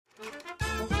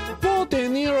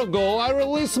year ago, I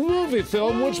released a movie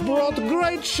film which brought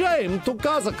great shame to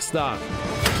Kazakhstan.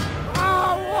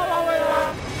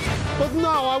 But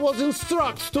now I was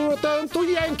instructed to return to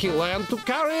Yankee Land to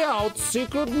carry out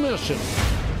secret mission.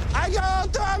 I go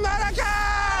to America!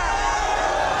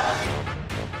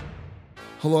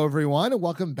 Hello, everyone, and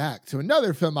welcome back to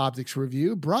another Film Optics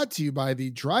review brought to you by the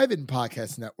Drive-In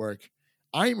Podcast Network.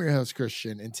 I'm your host,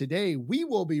 Christian, and today we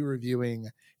will be reviewing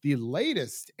the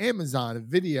latest Amazon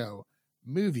Video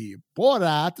movie,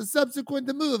 Borat, the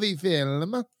subsequent movie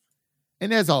film.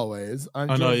 And as always,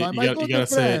 I'm joined by my good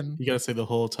friend. You gotta say the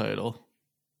whole title.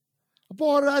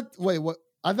 Borat. Wait, what?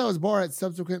 I thought it was Borat's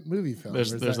subsequent movie film.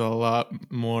 There's a lot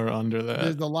more under that.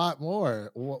 There's a lot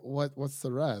more. What's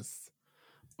the rest?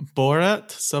 Borat,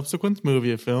 subsequent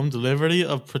movie film, delivery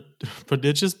of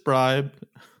prodigious bribe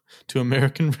to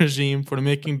American regime for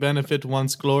making benefit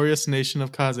once glorious nation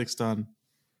of Kazakhstan.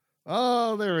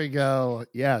 Oh, there we go.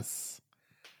 Yes.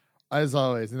 As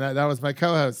always. And that was my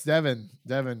co-host, Devin.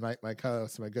 Devin, my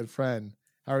co-host, my good friend.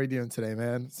 How are you doing today,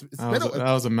 man? That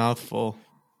was a mouthful.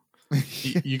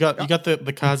 You got the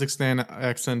Kazakhstan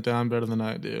accent down better than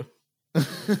I do.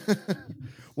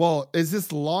 Well, is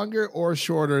this longer or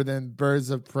shorter than Birds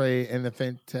of Prey and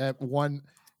the one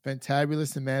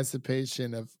fantabulous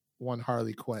emancipation of one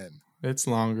Harley Quinn? It's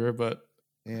longer, but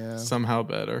somehow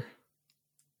better.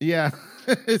 Yeah,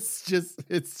 it's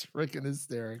freaking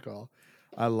hysterical.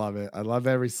 I love it. I love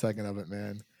every second of it,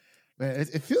 man. Man,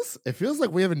 it feels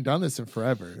like we haven't done this in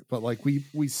forever, but like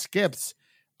we skipped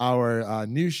our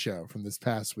news show from this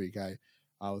past week.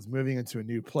 I was moving into a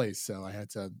new place, so I had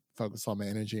to focus all my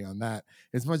energy on that.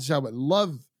 As much as I would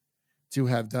love to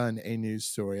have done a news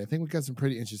story, I think we got some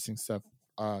pretty interesting stuff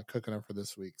cooking up for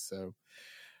this week. So,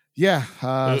 yeah.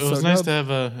 It was nice to have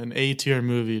an A-tier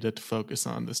movie to focus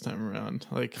on this time around.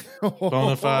 Like,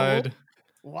 Bonafide.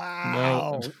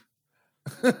 Wow.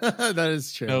 That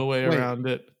is true. No way around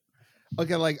it.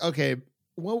 Okay.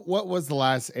 What was the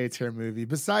last A-tier movie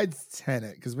besides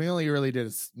Tenet? Because we only really did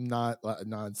a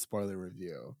non-spoiler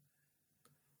review.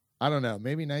 I don't know.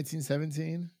 Maybe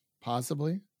 1917,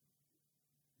 possibly.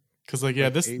 Because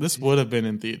this would have been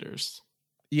in theaters.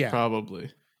 Yeah,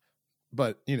 probably.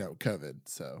 But COVID.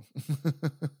 So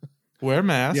wear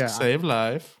mask, save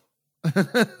life.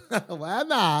 Wear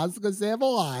mask, save a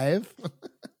life.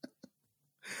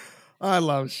 I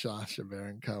love Sacha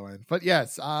Baron Cohen. But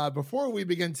yes, before we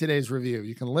begin today's review,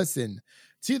 you can listen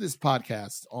to this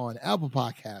podcast on Apple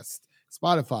Podcasts,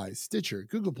 Spotify, Stitcher,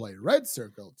 Google Play, Red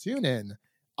Circle, TuneIn,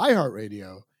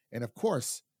 iHeartRadio, and of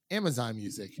course, Amazon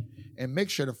Music. And make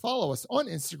sure to follow us on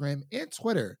Instagram and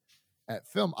Twitter at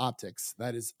Film Optics.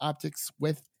 That is Optics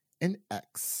with an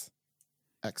X.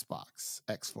 Xbox,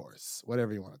 X-Force,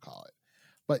 whatever you want to call it.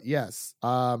 But yes,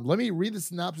 let me read the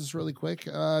synopsis really quick.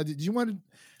 Did you want to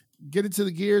get into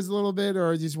the gears a little bit,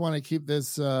 or do you just want to keep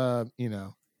this,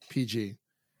 PG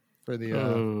for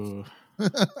the?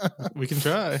 We can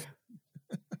try.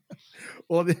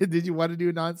 Well, did you want to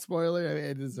do non-spoiler? I mean,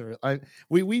 it is.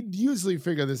 We usually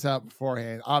figure this out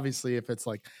beforehand. Obviously, if it's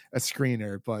like a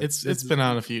screener, but it's been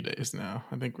out a few days now.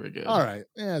 I think we're good. All right,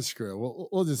 yeah, screw it.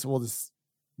 We'll just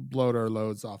bloat our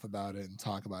loads off about it and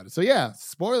talk about it. So yeah,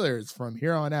 spoilers from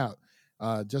here on out.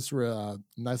 Just for a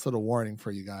nice little warning for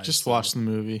you guys. Just watch the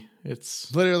movie.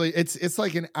 It's literally it's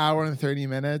like an hour and 30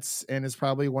 minutes, and it's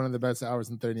probably one of the best hours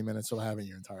and 30 minutes you'll have in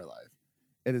your entire life.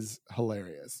 It is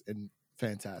hilarious and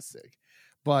fantastic.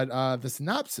 But the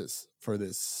synopsis for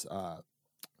this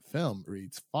film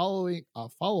reads: follow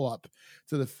up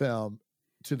to the film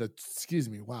to the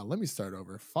let me start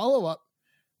over. Follow up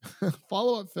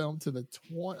film to the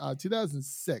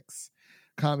 2006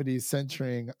 comedy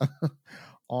centering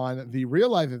on the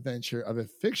real-life adventure of a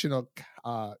fictional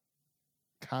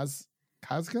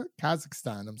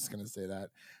Kazakhstan, I'm just going to say that,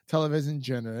 television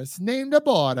journalist named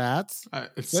Borat.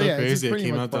 It's so crazy it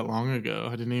came out that long ago.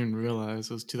 I didn't even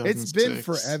realize it was 2006. It's been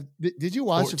forever. Did you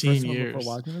watch the first one before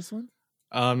watching this one?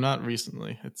 Not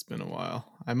recently. It's been a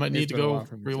while. I might need to go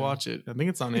rewatch it. I think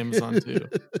it's on Amazon too.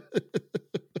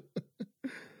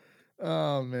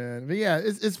 Oh man, but yeah,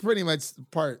 it's pretty much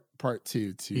part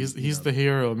two. He's the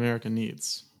hero America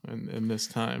needs in this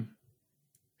time.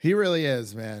 He really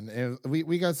is, man. And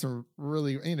we got some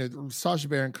really, Sacha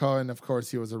Baron Cohen, of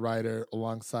course, he was a writer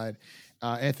alongside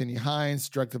Anthony Hines,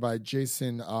 directed by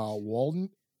Jason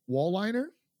Walliner,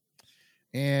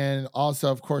 and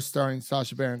also, of course, starring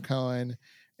Sacha Baron Cohen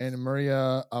and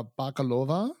Maria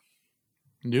Bakalova,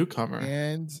 newcomer,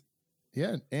 and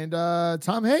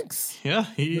Tom Hanks. Yeah,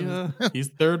 he's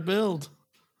third build.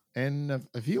 And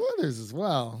a few others as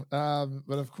well.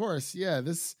 But of course, yeah,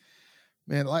 this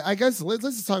Man, like I guess let's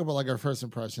just talk about like our first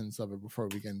impressions of it before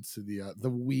we get into the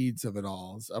weeds of it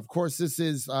all. Of course, this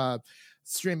is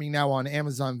streaming now on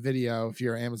Amazon Video. If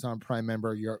you're an Amazon Prime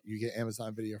member, you get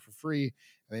Amazon Video for free.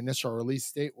 And the initial release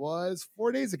date was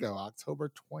 4 days ago,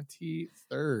 October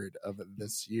 23rd of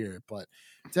this year. But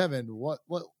Devin,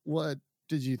 what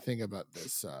did you think about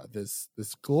this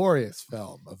this glorious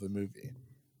film of a movie?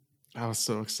 I was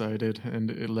so excited,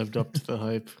 and it lived up to the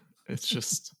hype. It's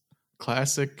just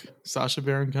classic Sacha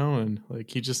Baron Cohen.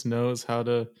 Like, he just knows how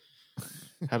to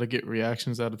get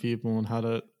reactions out of people and how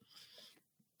to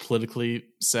politically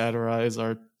satirize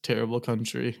our terrible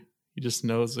country. He just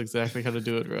knows exactly how to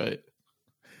do it right.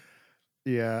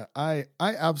 Yeah, I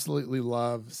absolutely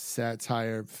love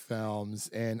satire films,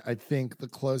 and I think the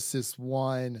closest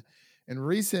one in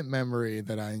recent memory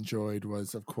that I enjoyed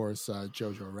was, of course,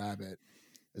 Jojo Rabbit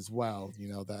as well. You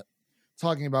know, that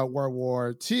talking about World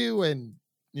War II and,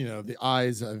 you know, the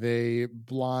eyes of a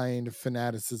blind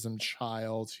fanaticism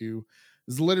child who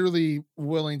is literally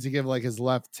willing to give like his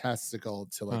left testicle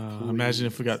to like. Imagine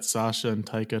if we got Sasha and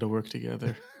Taika to work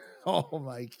together. Oh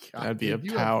my god, that'd be a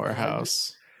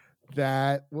powerhouse.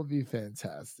 That would be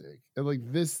fantastic. And like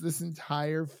this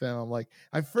entire film, like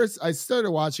I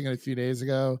started watching it a few days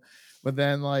ago, but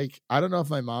then like I don't know if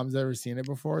my mom's ever seen it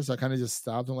before, so I kind of just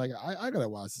stopped and like I gotta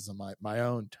watch this on my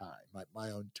own time,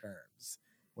 my own terms.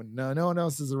 When no one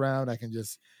else is around, I can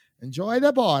just enjoy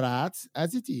the Borat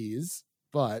as it is.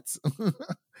 But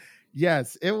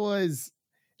yes, it was,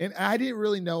 and I didn't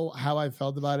really know how I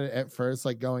felt about it at first,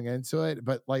 like going into it.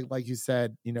 But like you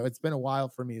said, you know, it's been a while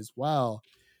for me as well.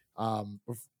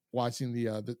 Watching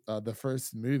the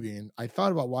first movie, and I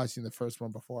thought about watching the first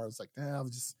one before. I was like, nah,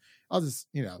 I'll just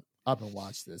you know up and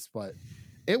watch this. But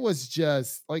it was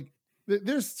just like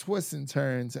there's twists and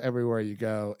turns everywhere you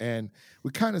go, and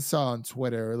we kind of saw on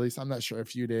Twitter, or at least I'm not sure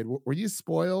if you did. Were you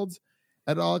spoiled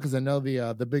at all? Because I know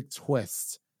the big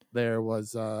twist there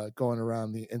was going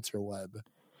around the interweb.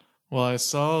 Well, I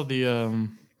saw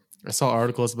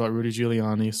articles about Rudy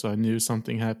Giuliani, so I knew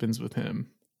something happens with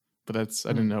him. But I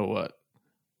didn't know what.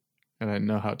 And I didn't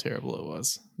know how terrible it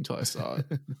was until I saw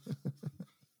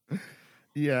it.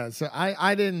 Yeah, so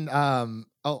I didn't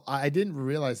I didn't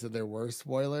realize that there were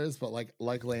spoilers, but like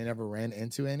luckily I never ran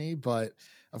into any. But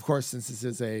of course, since this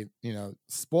is a, you know,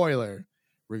 spoiler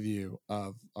review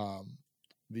of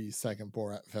the second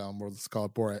Borat film, or let's call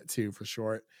it Borat 2 for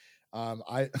short.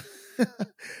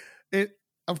 It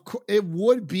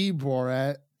would be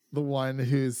Borat, the one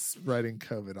who's spreading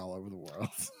COVID all over the world.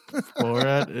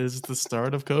 Borat is the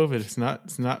start of COVID. It's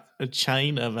not a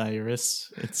China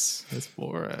virus. It's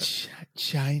Borat.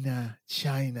 China.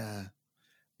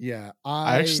 Yeah,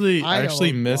 I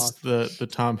actually missed the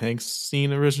Tom Hanks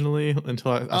scene originally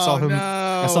until I saw him. No.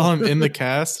 I saw him in the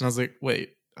cast, and I was like,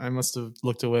 wait, I must have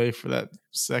looked away for that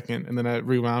second, and then I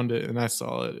rewound it and I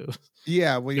saw it.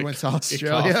 When you went to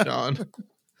Australia.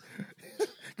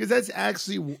 Because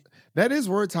that is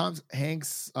where Tom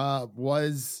Hanks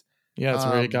was. Yeah, it's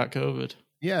where he got COVID.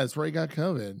 Yeah, it's where he got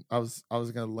COVID. I was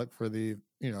gonna look for the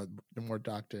more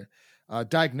doctor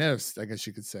diagnosed, I guess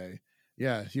you could say.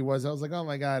 Yeah, he was. I was like, oh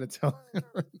my god,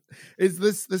 is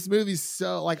this movie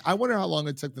so like? I wonder how long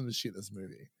it took them to shoot this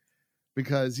movie,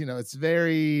 because it's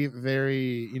very,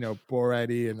 very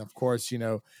Borat-y, and of course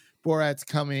Borat's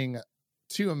coming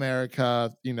to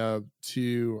America,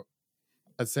 to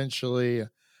essentially.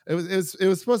 It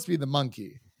was supposed to be the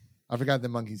monkey. I forgot the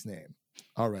monkey's name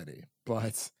already,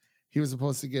 but he was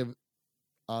supposed to give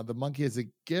the monkey as a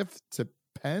gift to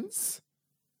Pence,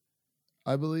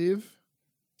 I believe.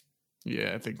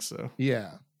 Yeah, I think so.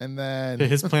 Yeah, and then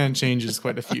his plan changes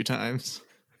quite a few times.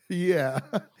 Yeah,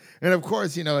 and of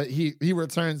course, he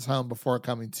returns home before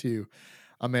coming to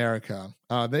America.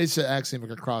 They should actually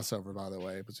make a crossover, by the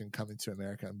way, between Coming to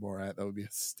America and Borat. That would be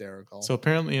hysterical. So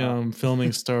apparently,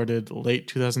 filming started late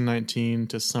 2019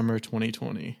 to summer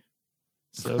 2020.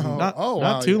 So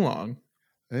not too long.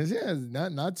 Yeah,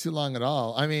 not too long at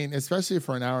all. I mean, especially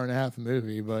for an hour and a half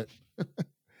movie. But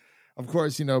of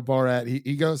course, Borat.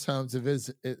 He goes home to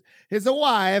visit his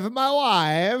wife, my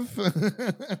wife.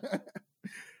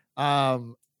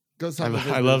 Goes home.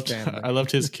 I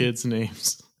loved his kids'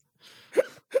 names.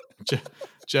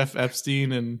 Jeff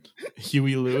Epstein and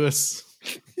Huey Lewis.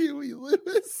 Huey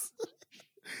Lewis.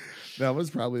 That was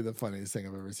probably the funniest thing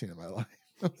I've ever seen in my life.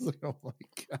 I was like, oh my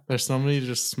god. There's so many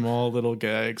just small little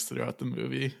gags throughout the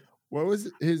movie. What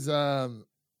was his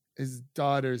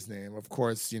daughter's name? Of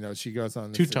course, she goes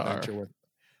on this adventure with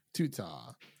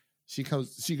Tutar. She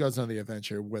goes on the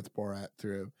adventure with Borat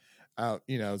throughout,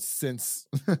 since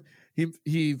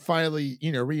he finally,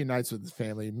 reunites with his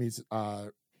family, meets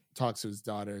talks to his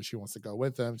daughter. She wants to go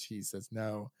with him. She says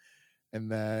no.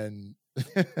 And then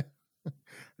it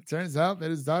turns out that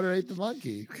his daughter ate the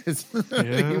monkey because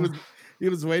he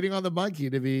was waiting on the monkey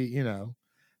to be, you know,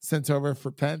 sent over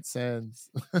for pets. And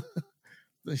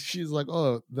she's like,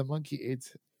 oh, the monkey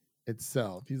ate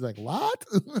itself. He's like, what?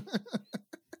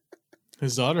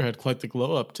 His daughter had quite the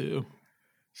glow up too.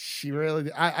 She really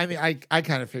did. I mean, I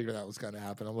kind of figured that was going to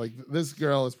happen. I'm like, this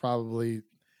girl is probably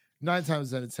 9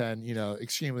 times out of 10, you know,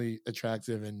 extremely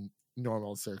attractive in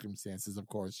normal circumstances. Of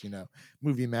course, you know,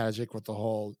 movie magic with the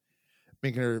whole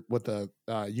making her with the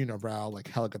unibrow like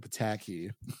Helga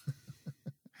Pataki.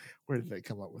 Where did they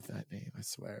come up with that name? I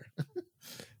swear.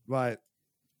 But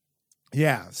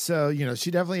yeah, so, you know,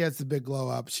 she definitely has the big glow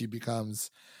up. She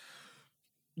becomes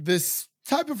this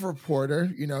type of reporter.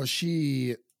 You know,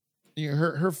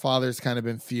 her father's kind of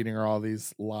been feeding her all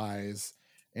these lies.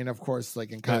 And of course,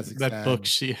 like in Kazakhstan, that book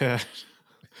she had,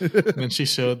 and she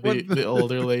showed the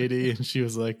older lady, and she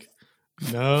was like,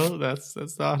 "No, that's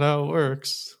not how it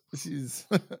works."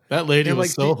 That lady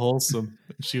was so wholesome.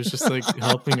 She was just like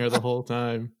helping her the whole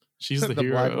time. She's the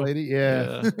hero. Black lady,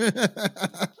 yeah.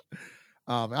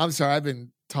 I'm sorry, I've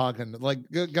been talking. Like,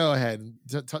 go ahead.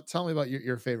 Tell me about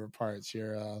your favorite parts.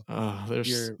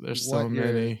 There's so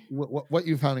many. What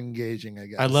you found engaging, I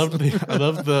guess. I love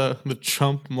the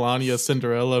Trump Melania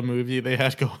Cinderella movie they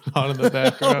had going on in the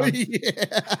background. Oh,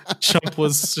 yeah. Trump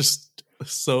was just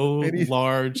so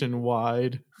large and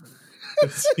wide.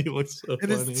 He looks so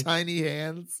funny. His tiny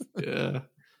hands. Yeah.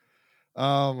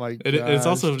 Oh my god. It's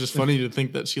also just funny to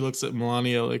think that she looks at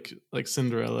Melania like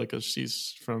Cinderella because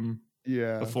she's from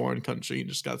a foreign country and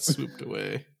just got swooped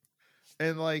away.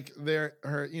 And like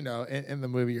her, you know, in the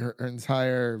movie, her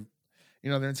entire,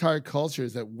 you know, their entire culture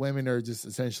is that women are just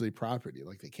essentially property.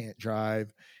 Like they can't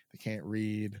drive, they can't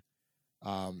read.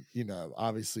 You know,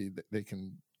 obviously they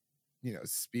can, you know,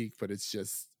 speak, but it's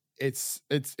just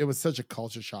it was such a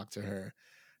culture shock to her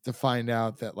to find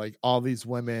out that like all these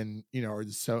women, you know, are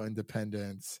just so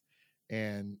independent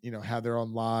and, you know, have their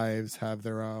own lives, have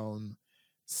their own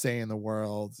say in the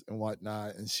world and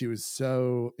whatnot. And she was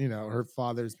so, you know, her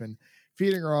father's been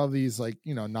feeding her all these like,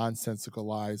 you know, nonsensical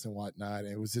lies and whatnot.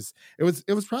 And it was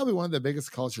probably one of the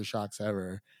biggest culture shocks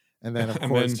ever. And then of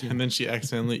course, and then she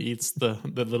accidentally eats the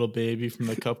little baby from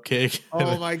the cupcake.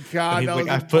 Oh my god! That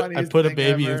like, I put a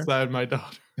baby inside my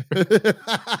daughter.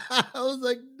 I was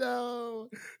like, no.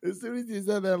 As soon as you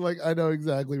said that, I'm like, I know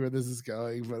exactly where this is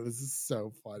going, but this is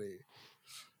so funny.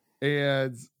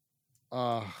 And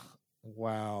wow.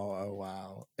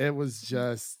 It was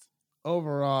just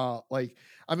overall, like,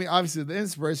 I mean, obviously the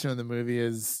inspiration of the movie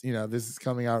is, you know, this is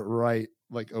coming out right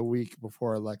like a week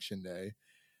before Election Day,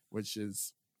 which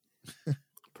is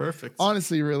perfect.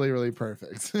 Honestly, really, really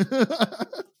perfect.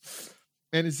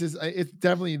 And it's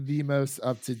definitely the most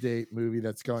up-to-date movie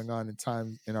that's going on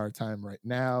in our time right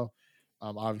now.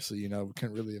 Obviously, you know, we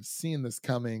couldn't really have seen this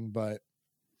coming, but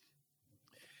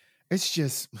it's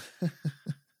just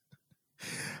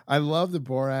I love the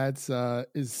Borat's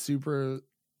is super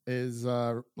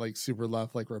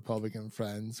left, like Republican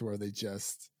friends, where they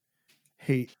just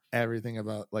hate everything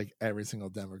about like every single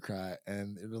Democrat,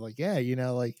 and they're like, yeah, you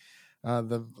know, like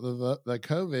the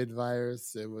COVID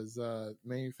virus, it was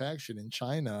manufactured in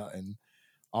China and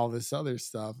all this other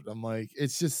stuff. I'm like,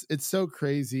 it's so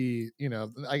crazy, you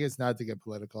know. I guess not to get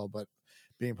political, but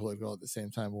being political at the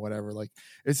same time, whatever. Like,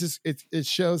 it's just it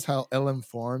shows how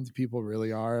ill-informed people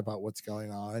really are about what's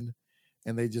going on,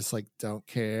 and they just like don't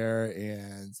care,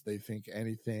 and they think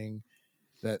anything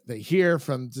that they hear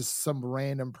from just some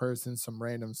random person, some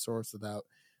random source without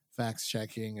facts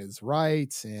checking is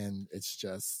right. And it's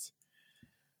just,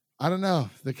 I don't know.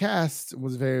 The cast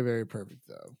was very, very perfect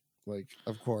though. Like,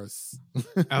 of course.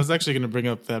 I was actually going to bring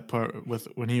up that part with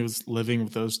when he was living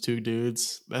with those two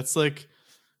dudes. That's like,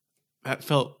 that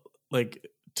felt like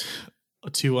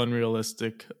too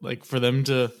unrealistic. Like for them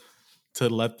to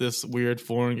let this weird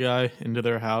foreign guy into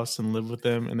their house and live with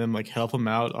them and then like help him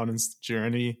out on his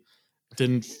journey.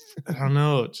 I don't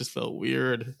know, it just felt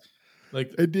weird.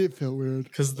 Like it did feel weird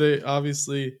because they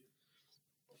obviously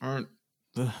aren't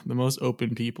the most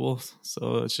open people,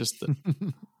 so it's just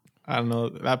I don't know,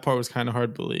 that part was kind of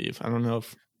hard to believe. I don't know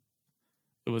if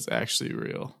it was actually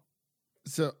real.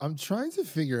 So I'm trying to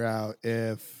figure out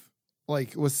if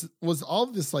like was all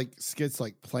of this like skits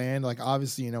like planned. Like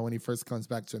obviously, you know, when he first comes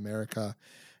back to America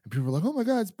and people are like, oh my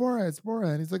god, it's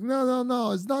Borat, and he's like,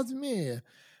 no, it's not me.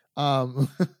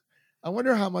 I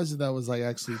wonder how much of that was like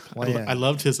actually planned. I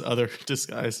loved his other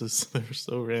disguises. They were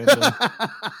so random.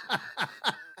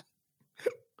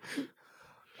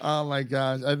 Oh my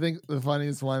gosh. I think the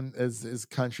funniest one is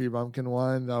Country Bumpkin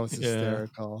one. That was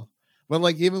hysterical. But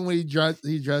like even when he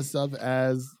dressed up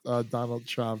as Donald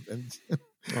Trump and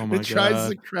Oh my tries god.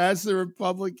 to crash the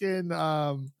Republican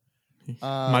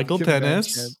Michael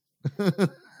convention. Penis.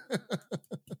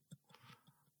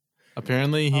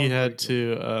 Apparently he had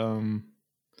to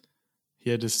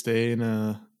stay in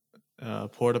a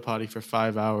porta potty for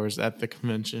 5 hours at the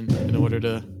convention in order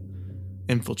to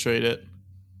infiltrate it.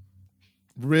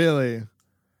 Really?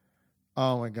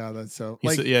 Oh my god, that's so.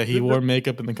 He wore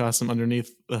makeup and the costume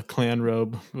underneath a Klan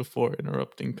robe before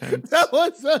interrupting Pence. That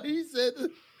was what he said.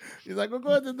 He's like, we're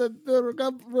going to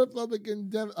the Republican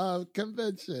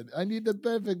convention. I need the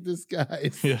perfect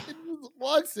disguise. Yeah. He just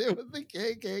walks in with the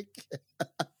KKK.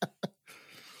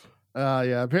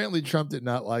 Yeah. Apparently, Trump did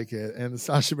not like it, and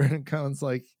Sacha Baron Cohen's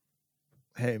like,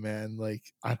 "Hey, man, like,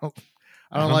 I don't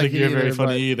like think you're either, very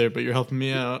funny either, but you're helping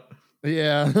me out."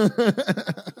 Yeah.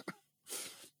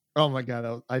 Oh my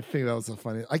god, I think that was so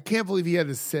funny. I can't believe he had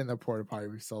to sit in a porta potty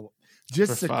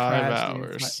just for to 5 crash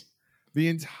hours. The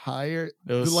entire.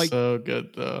 It was so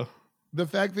good though. The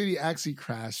fact that he actually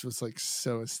crashed was like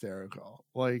so hysterical.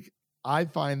 Like I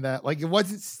find that like it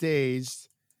wasn't staged.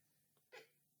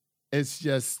 It's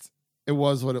just it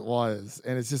was what it was,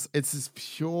 and it's this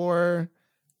pure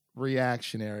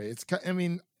reactionary. It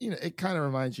kind of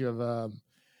reminds you of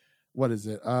what is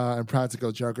it?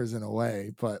 Impractical Jokers in a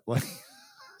way, but like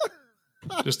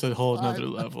just a whole nother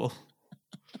level.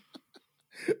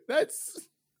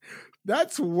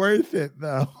 That's worth it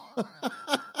though.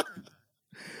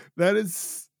 That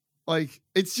is like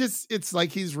it's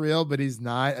like he's real, but he's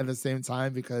not at the same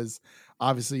time because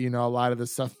obviously a lot of the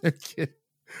stuff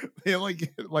they only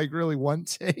get like really one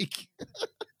take.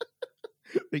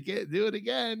 They can't do it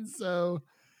again. So,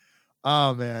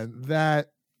 oh man,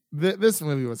 this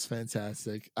movie was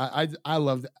fantastic. I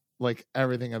loved like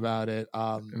everything about it.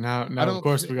 Now of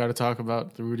course we got to talk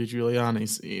about the Rudy Giuliani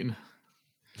scene.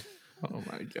 Oh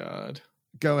my god.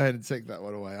 Go ahead and take that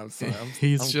one away. I'm sorry. I'm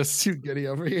just too giddy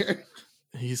over here.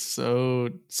 He's so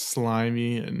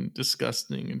slimy and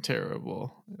disgusting and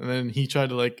terrible. And then he tried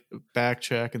to like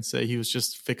backtrack and say he was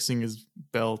just fixing his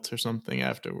belt or something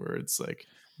afterwards. Like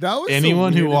that was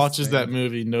anyone who watches that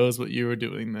movie knows what you were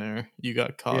doing there. You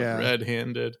got caught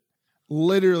red-handed.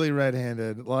 Literally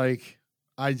red-handed. Like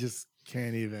I just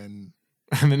can't even.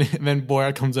 And then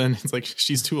Borat comes in. It's like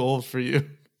she's too old for you.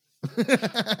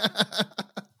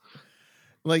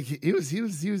 Like he was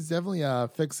definitely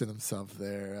fixing himself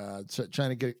there, trying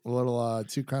to get a little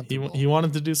too comfortable. He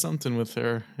wanted to do something with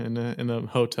her in a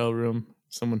hotel room.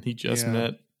 Someone he just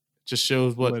met. Just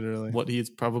shows what he's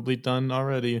probably done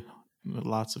already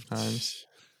lots of times.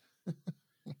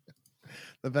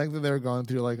 The fact that they were going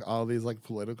through like all these like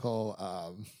political,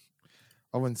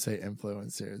 I wouldn't say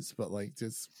influencers, but like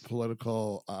just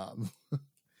political.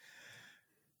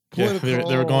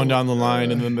 They were going down the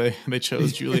line, and then they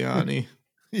chose Giuliani.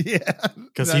 Yeah,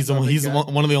 because he's one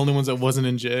of the only ones that wasn't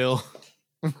in jail.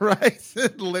 Right,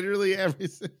 literally every.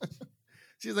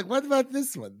 She's like, "What about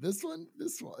this one? This one?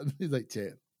 This one?" He's like,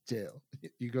 "Jail.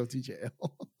 You go to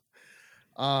jail."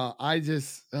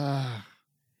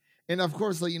 And of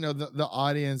course, like the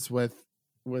audience with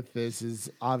this is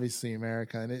obviously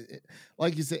America, and it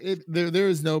like you said, there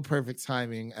is no perfect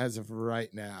timing as of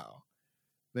right now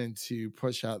than to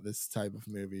push out this type of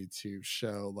movie to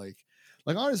show like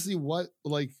honestly what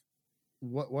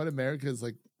America is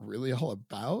like really all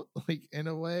about, like in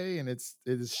a way, and it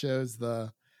shows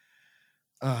the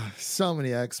so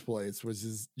many exploits, which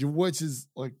is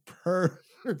like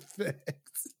perfect.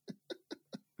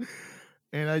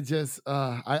 And I just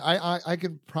I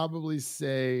could probably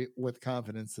say with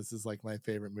confidence this is like my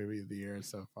favorite movie of the year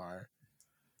so far.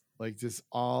 Like just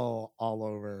all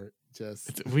over.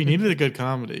 Just we needed a good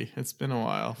comedy. It's been a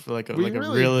while for a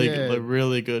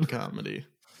really good comedy.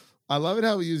 I love it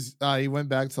how he went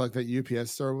back to like that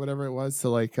UPS store or whatever it was to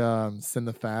like send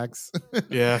the fax.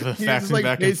 Yeah, the faxing like,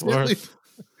 back and forth.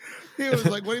 He was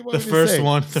like, "What do you want me to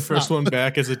say?" The first one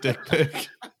back is a dick pic.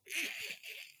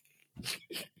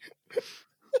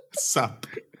 Sup.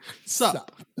 He said,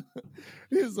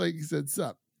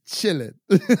 "Sup, chillin'."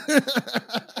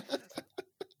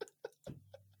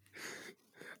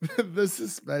 The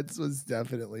suspense was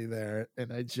definitely there,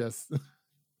 and I just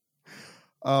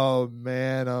oh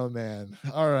man.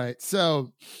 All right,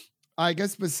 so I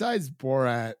guess besides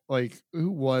Borat, like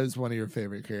who was one of your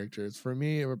favorite characters? For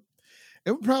me, it would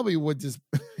probably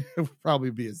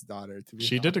be his daughter. To be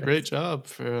she honest. Did a great job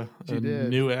for a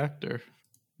new actor.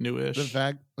 Newish.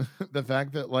 The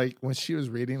fact that like when she was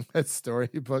reading that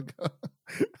storybook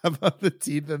about the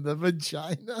teeth and the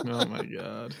vagina. Oh my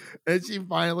god. And she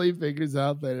finally figures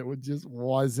out that it just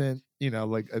wasn't,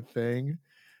 like a thing.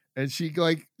 and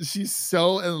she's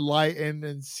so enlightened,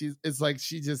 and it's like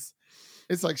she just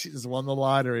won the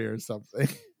lottery or something.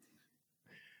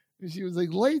 And she was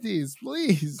like, "Ladies,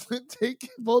 please take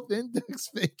both index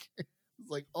fingers." It's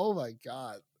like, oh my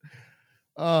god,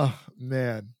 oh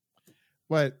man.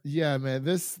 But yeah, man,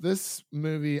 this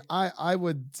movie, I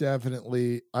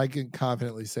can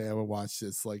confidently say I will watch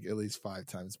this like at least 5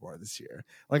 times more this year.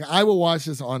 Like I will watch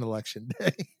this on election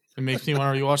day. It makes me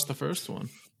want to rewatch the first one.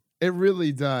 It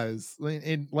really does. Like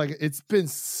it's been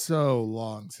so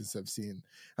long since I've seen.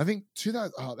 I think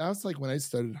 2000. Oh, that was like when I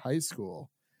started high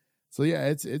school. So yeah,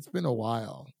 it's been a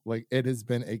while. Like it has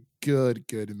been a good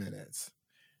minute.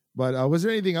 But was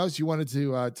there anything else you wanted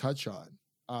to touch on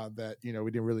that we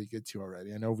didn't really get to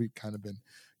already? I know we've kind of been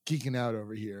geeking out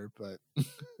over here, but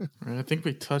I think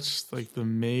we touched like the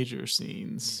major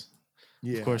scenes.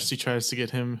 Yeah. Of course, she tries to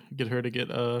get her to get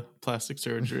plastic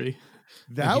surgery.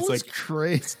 That was like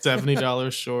crazy.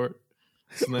 $70 short.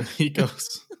 So then he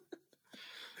goes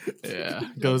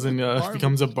and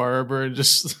becomes a barber and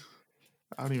just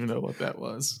I don't even know what that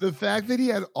was. The fact that he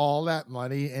had all that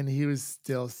money and he was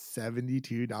still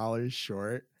 $72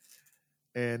 short.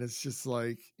 And it's just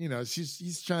like,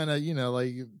 he's trying to,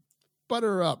 like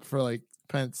butter her up for like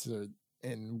pence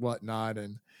and whatnot.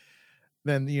 And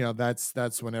then,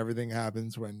 that's when everything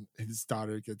happens, when his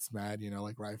daughter gets mad,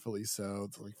 like rightfully so.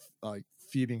 It's like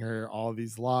feeding her all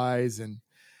these lies and,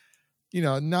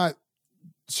 not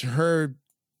her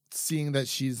seeing that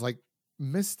she's like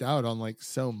missed out on like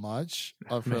so much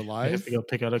of her life. They have to go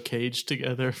pick out a cage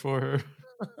together for her.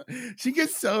 She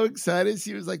gets so excited.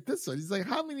 She was like, "This one." He's like,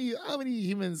 "How many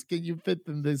humans can you fit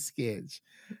in this cage?"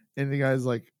 And the guy's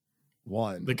like,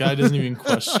 "1." The guy doesn't even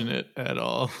question it at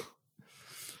all.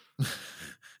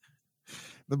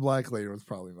 The black lady was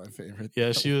probably my favorite.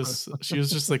 Yeah, she was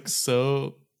just like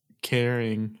so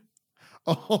caring.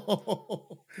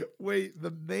 Oh, wait, the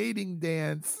mating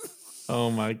dance. Oh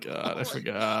my god, I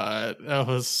forgot. That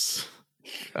was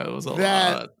a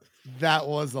lot. That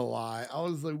was a lie. I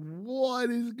was like, what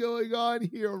is going on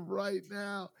here right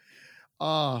now?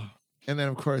 And then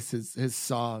of course his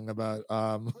song about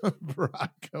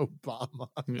Barack Obama.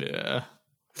 Yeah.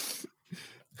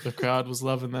 The crowd was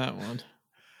loving that one.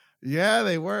 Yeah,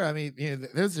 they were. I mean,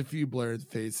 there's a few blurred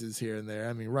faces here and there.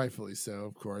 I mean, rightfully so,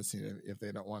 of course, if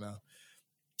they don't want to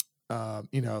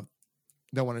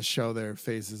don't want to show their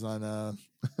faces on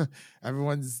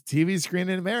everyone's TV screen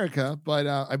in America. But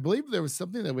I believe there was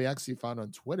something that we actually found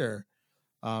on Twitter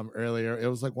earlier. It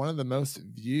was like one of the most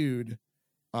viewed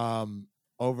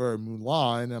over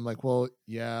Mulan. And I'm like, well,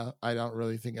 yeah, I don't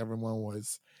really think everyone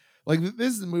was like,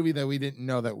 this is a movie that we didn't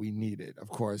know that we needed. Of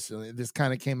course, this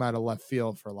kind of came out of left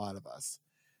field for a lot of us.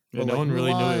 Yeah, no one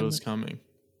really knew it was coming.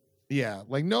 Yeah,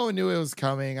 like no one knew it was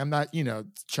coming. I'm not,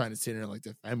 trying to sit here and like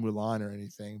defend Mulan or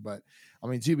anything, but I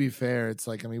mean, to be fair, it's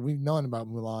like, I mean, we've known about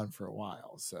Mulan for a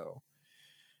while, so,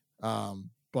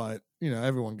 but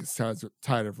everyone gets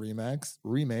tired of remakes.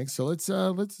 So let's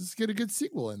just get a good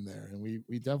sequel in there, and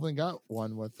we definitely got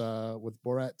one with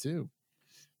Borat too.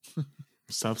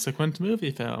 Subsequent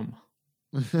movie film.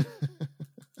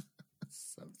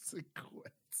 Subsequent.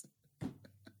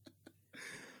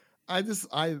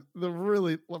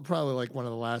 Probably like one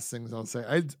of the last things I'll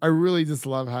say. I really just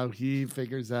love how he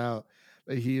figures out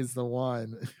that he is the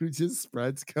one who just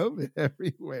spreads COVID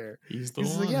everywhere. He's the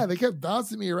one. Like, yeah, they kept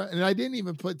bouncing me around, and I didn't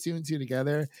even put 2 and 2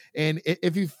 together. And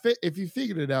if you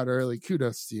figured it out early,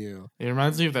 kudos to you. It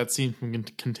reminds me of that scene from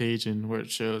Contagion where it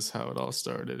shows how it all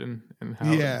started and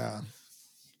how it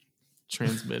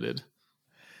transmitted.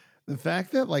 The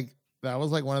fact that like that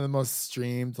was like one of the most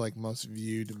streamed, like most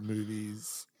viewed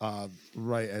movies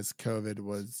right as COVID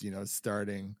was,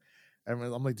 starting. And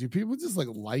I'm like, do people just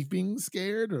like being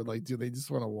scared, or like do they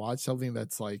just want to watch something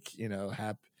that's like,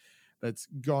 that's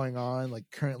going on, like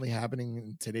currently happening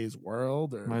in today's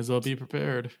world? Or might as well be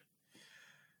prepared.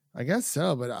 I guess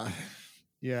so, but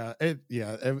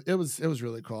it was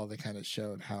really cool. They kind of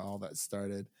showed how all that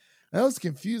started. I was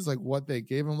confused, like what they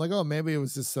gave him. Like, oh, maybe it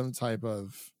was just some type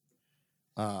of,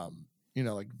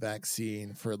 like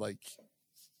vaccine for like,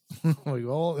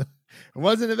 well, it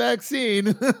wasn't a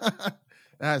vaccine.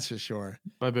 That's for sure.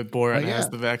 But Borat has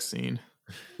the vaccine.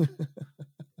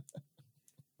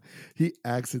 He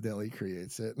accidentally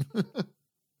creates it.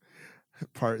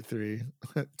 Part 3,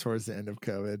 towards the end of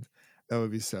COVID. That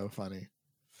would be so funny.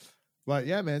 But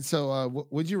yeah, man. So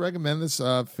would you recommend this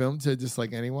film to just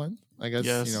like anyone? I guess,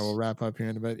 yes. We'll wrap up here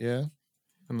in a bit. Yeah.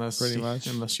 Unless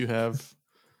you have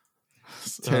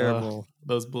terrible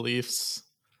those beliefs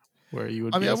where you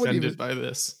would be offended by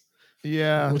this.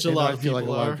 Yeah. Which a lot of people like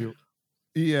are.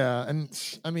 Yeah.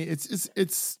 And I mean, it's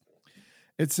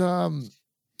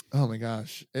Oh my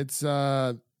gosh. It's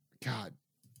God.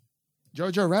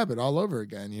 Jojo Rabbit all over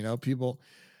again. You know, people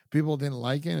didn't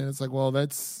like it, and it's like, well,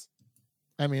 that's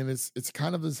I mean, it's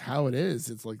kind of is how it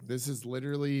is. It's like this is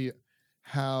literally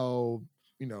how,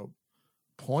 you know,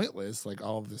 pointless like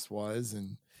all of this was.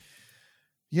 And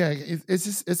yeah, it's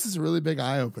just a really big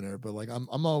eye opener. But like I'm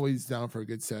always down for a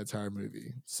good satire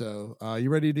movie. So you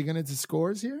ready to get into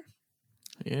scores here?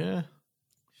 Yeah.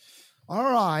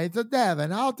 All right, so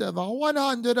Devin, out of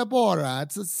 100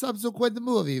 Borat's subsequent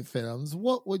movie films,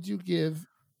 what would you give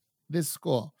this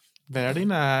score? Very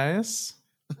nice.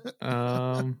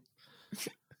 I'll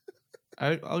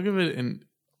give it an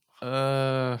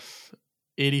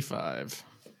 85.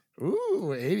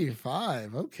 Ooh,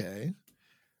 85. Okay.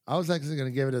 I was actually going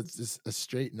to give it a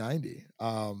straight 90.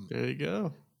 There you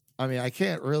go. I mean, I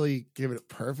can't really give it a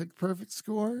perfect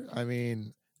score. I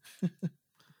mean,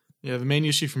 yeah, the main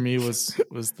issue for me was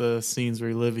the scenes where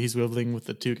he's living with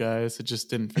the two guys. It just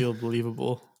didn't feel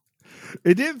believable.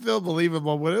 It didn't feel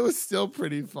believable, but it was still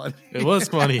pretty funny. It was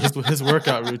funny, his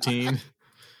workout routine.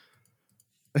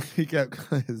 He kept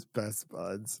his best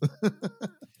buds.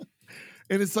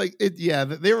 And it's like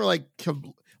they were like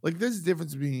there's a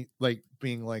difference between like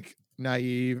being like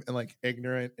naive and like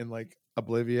ignorant and like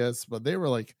oblivious, but they were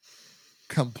like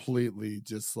completely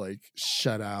just like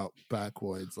shut out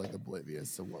backwoods, like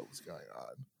oblivious to what was going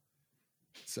on.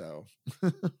 So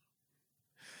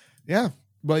yeah.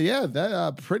 But yeah,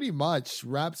 that pretty much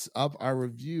wraps up our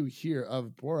review here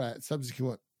of Borat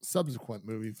subsequent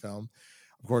movie film.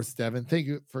 Of course, Devin, thank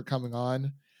you for coming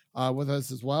on with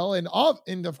us as well. And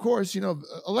of course, you know,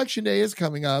 election day is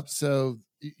coming up, so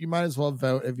you might as well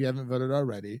vote if you haven't voted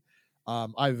already.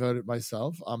 I voted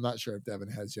myself. I'm not sure if Devin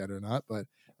has yet or not, but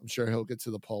I'm sure he'll get to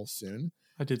the polls soon.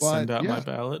 I did send out my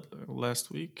ballot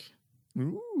last week.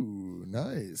 Ooh,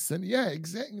 nice. And yeah,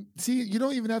 exactly. See, you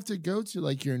don't even have to go to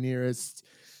like your nearest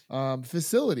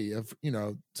facility of, you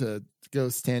know, to go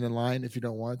stand in line if you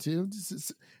don't want to.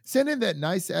 Just send in that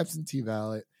nice absentee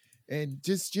ballot and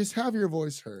just have your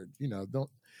voice heard. You know,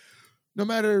 no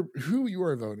matter who you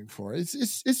are voting for,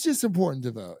 it's just important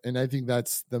to vote. And I think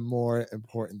that's the more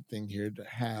important thing here, to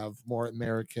have more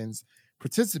Americans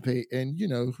participate in, you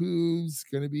know, who's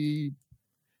going to be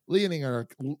leading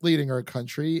our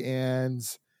country, and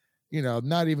you know,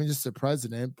 not even just the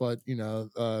president, but you know,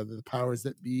 the powers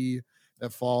that be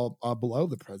that fall below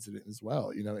the president as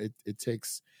well. You know, it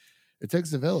takes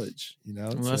a village. You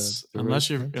know, unless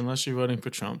you're voting for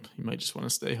Trump, you might just want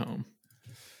to stay home.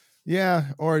 Yeah,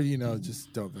 or you know,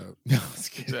 just don't vote. No,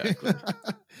 exactly.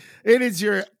 It is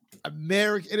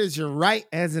your right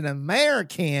as an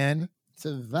American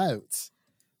to vote.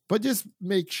 But just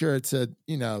make sure to,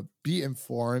 you know, be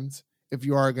informed if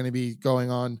you are going to be going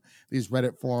on these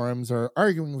Reddit forums or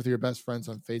arguing with your best friends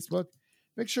on Facebook.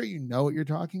 Make sure you know what you're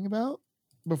talking about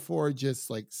before just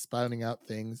like spouting out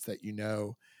things that you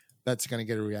know that's going to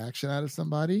get a reaction out of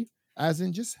somebody. As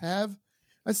in, just have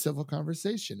a civil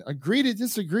conversation. Agree to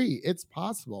disagree. It's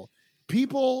possible.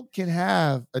 People can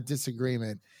have a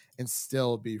disagreement and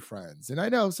still be friends. And I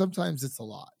know sometimes it's a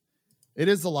lot. It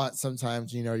is a lot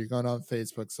sometimes, you know, you're going on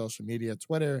Facebook, social media,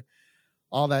 Twitter,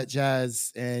 all that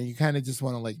jazz, and you kind of just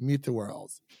want to like mute the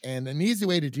world. And an easy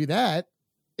way to do that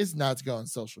is not to go on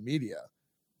social media.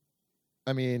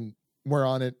 I mean, we're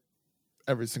on it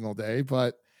every single day,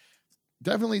 but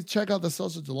definitely check out The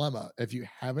Social Dilemma if you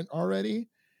haven't already.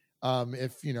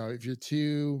 If you're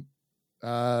too,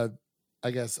 I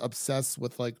guess, obsessed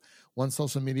with like one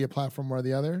social media platform or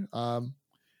the other,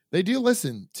 they do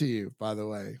listen to you, by the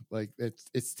way. Like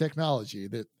it's technology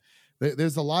that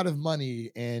there's a lot of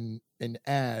money in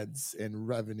ads and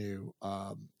revenue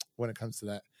when it comes to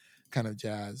that kind of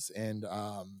jazz and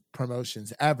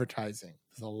promotions, advertising.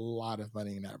 There's a lot of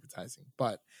money in advertising.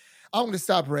 But I'm going to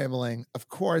stop rambling. Of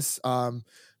course,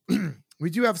 we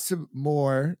do have some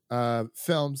more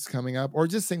films coming up, or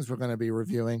just things we're going to be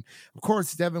reviewing. Of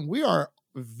course, Devin, we are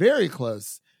very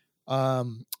close.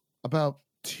 About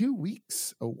 2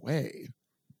 weeks away.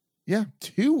 Yeah,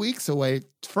 2 weeks away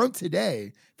from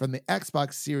today from the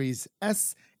Xbox Series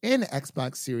S and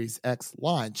Xbox Series X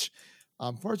launch.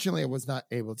 Unfortunately, I was not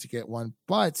able to get one,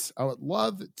 but I would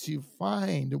love to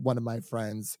find one of my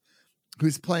friends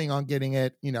who's planning on getting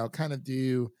it, you know, kind of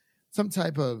do some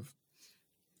type of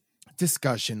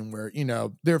discussion where, you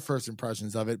know, their first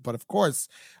impressions of it. But of course,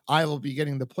 I will be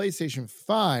getting the PlayStation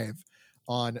 5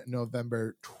 on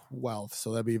November 12th.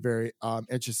 So that'd be very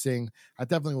interesting. I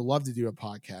definitely would love to do a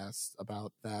podcast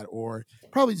about that, or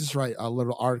probably just write a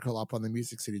little article up on the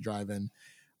Music City Drive-In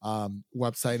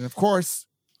website. And of course,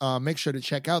 make sure to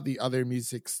check out the other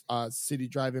Music City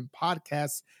Drive-In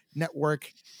podcast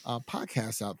network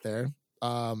podcasts out there.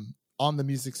 on the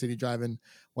Music City Drive-In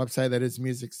website. That is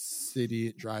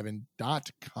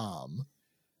musiccitydrivein.com.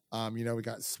 We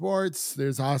got sports,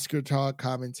 there's Oscar talk,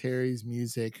 commentaries,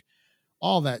 music,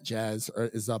 all that jazz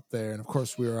is up there. And of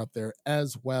course, we are up there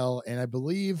as well. And I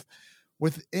believe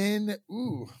within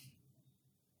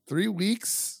 3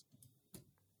 weeks,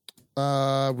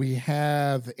 we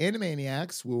have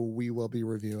Animaniacs, we will be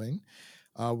reviewing.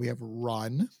 We have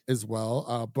Run as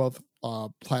well. Both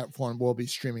platform will be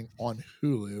streaming on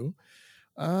Hulu.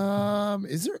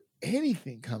 Is there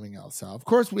anything coming else out? Of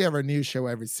course, we have our news show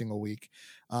every single week,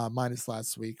 minus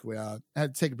last week. We had to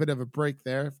take a bit of a break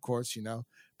there. Of course,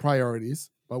 priorities.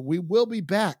 But we will be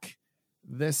back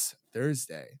this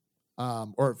Thursday,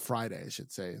 or Friday, I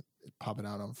should say. Popping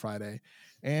out on Friday.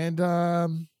 And I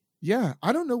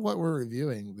don't know what we're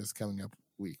reviewing this coming up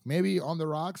week. Maybe On the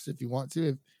Rocks if you want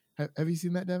to. Have you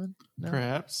seen that, Devin? No?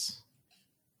 Perhaps.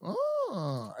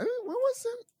 Oh, what was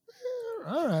it?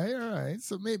 All right.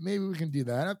 So maybe we can do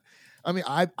that. I mean,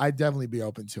 I'd definitely be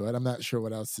open to it. I'm not sure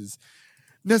what else is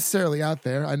necessarily out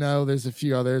there. I know there's a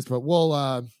few others, but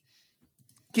we'll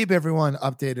keep everyone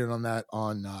updated on that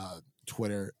on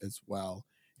Twitter as well.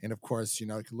 And of course, you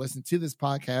can listen to this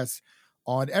podcast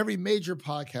on every major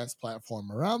podcast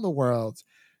platform around the world.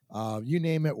 You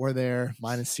name it, we're there,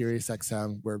 minus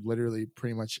SiriusXM. We're literally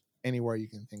pretty much anywhere you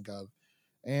can think of.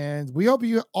 And we hope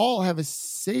you all have a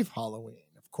safe Halloween.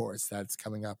 Of course, that's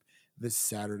coming up this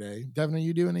Saturday. Devin, are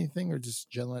you doing anything or just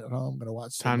chilling at home? Going to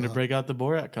watch Time to break out the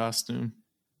Borat costume.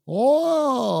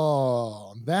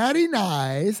 Oh, very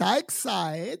nice. I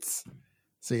excited.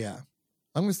 So, yeah,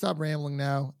 I'm going to stop rambling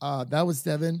now. That was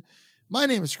Devin. My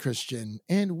name is Christian,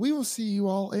 and we will see you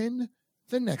all in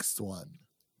the next one.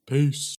 Peace.